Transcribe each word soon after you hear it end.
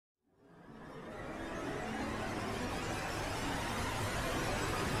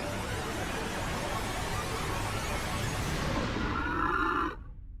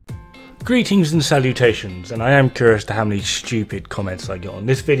Greetings and salutations, and I am curious to how many stupid comments I get on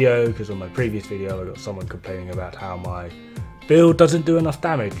this video, because on my previous video I got someone complaining about how my build doesn't do enough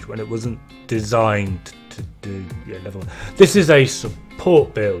damage when it wasn't designed to do level 1. This is a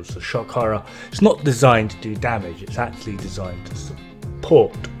support build, so shock horror. It's not designed to do damage, it's actually designed to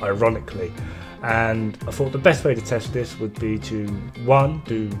support, ironically. And I thought the best way to test this would be to, one,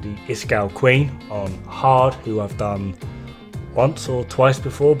 do the Iskall Queen on hard, who I've done once or twice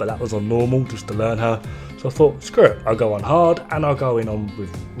before, but that was on normal just to learn her. So I thought, screw it, I'll go on hard and I'll go in on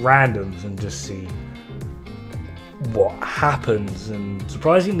with randoms and just see what happens. And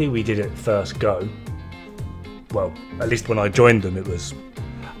surprisingly, we did it first go. Well, at least when I joined them, it was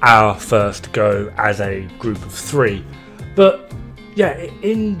our first go as a group of 3. But yeah,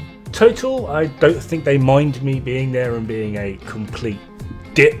 in total, I don't think they mind me being there and being a complete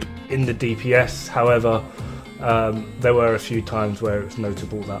dip in the DPS. However, there were a few times where it was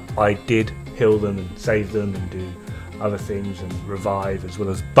notable that I did heal them and save them and do other things and revive as well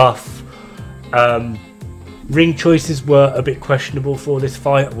as buff. Ring choices were a bit questionable for this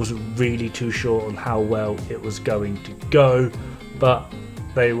fight. I wasn't really too sure on how well it was going to go, but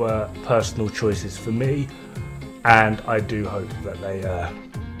they were personal choices for me, and I do hope that they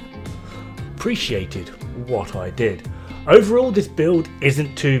appreciated what I did. Overall, this build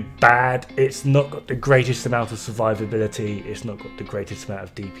isn't too bad. It's not got the greatest amount of survivability, it's not got the greatest amount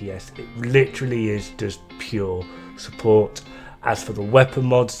of DPS. It literally is just pure support. As for the weapon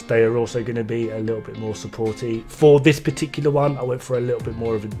mods, they are also going to be a little bit more supporty. For this particular one, I went for a little bit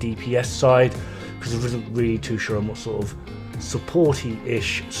more of a DPS side, because I wasn't really too sure on what sort of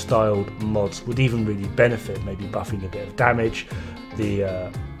supporty-ish styled mods would even really benefit. Maybe buffing a bit of damage,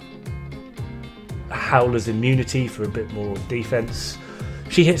 the Howler's immunity for a bit more defense.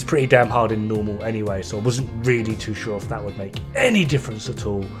 She hits pretty damn hard in normal anyway, so I wasn't really too sure if that would make any difference at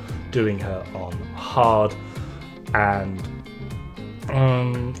all doing her on hard. And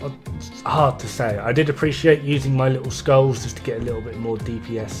it's hard to say. I did appreciate using my little skulls just to get a little bit more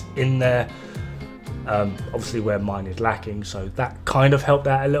DPS in there, obviously where mine is lacking, so that kind of helped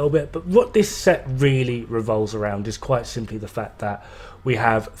out a little bit. But what this set really revolves around is quite simply the fact that we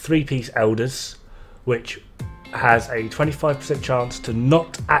have 3-piece elders, which has a 25% chance to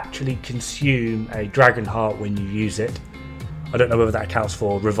not actually consume a dragon heart when you use it. I don't know whether that accounts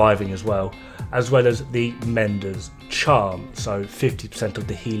for reviving as well as the Mender's charm. So 50% of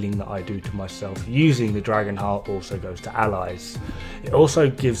the healing that I do to myself using the dragon heart also goes to allies. It also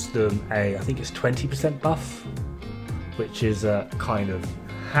gives them a, I think it's 20% buff, which is kind of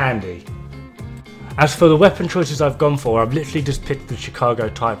handy. As for the weapon choices I've gone for, I've literally just picked the Chicago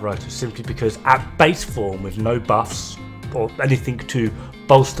typewriter simply because at base form, with no buffs or anything to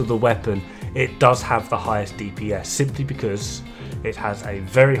bolster the weapon, it does have the highest DPS, simply because it has a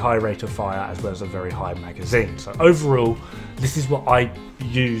very high rate of fire as well as a very high magazine. So overall, this is what I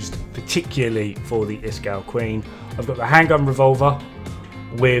used particularly for the Iskall Queen. I've got the handgun revolver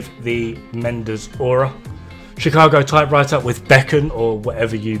with the Mender's aura, Chicago typewriter with beacon or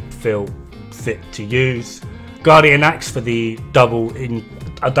whatever you feel fit to use, Guardian Axe for the double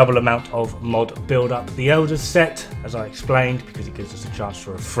amount of mod build up, the Elders set as I explained because it gives us a chance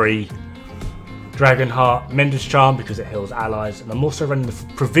for a free Dragon Heart, Mender's Charm because it heals allies, and I'm also running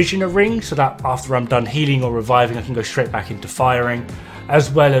the Provisioner Ring so that after I'm done healing or reviving I can go straight back into firing,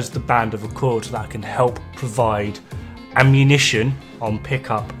 as well as the Band of Accord so that I can help provide ammunition on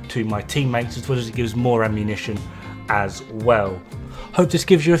pickup to my teammates, as well as it gives more ammunition as well. Hope this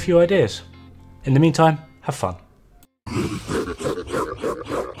gives you a few ideas. In the meantime, have fun.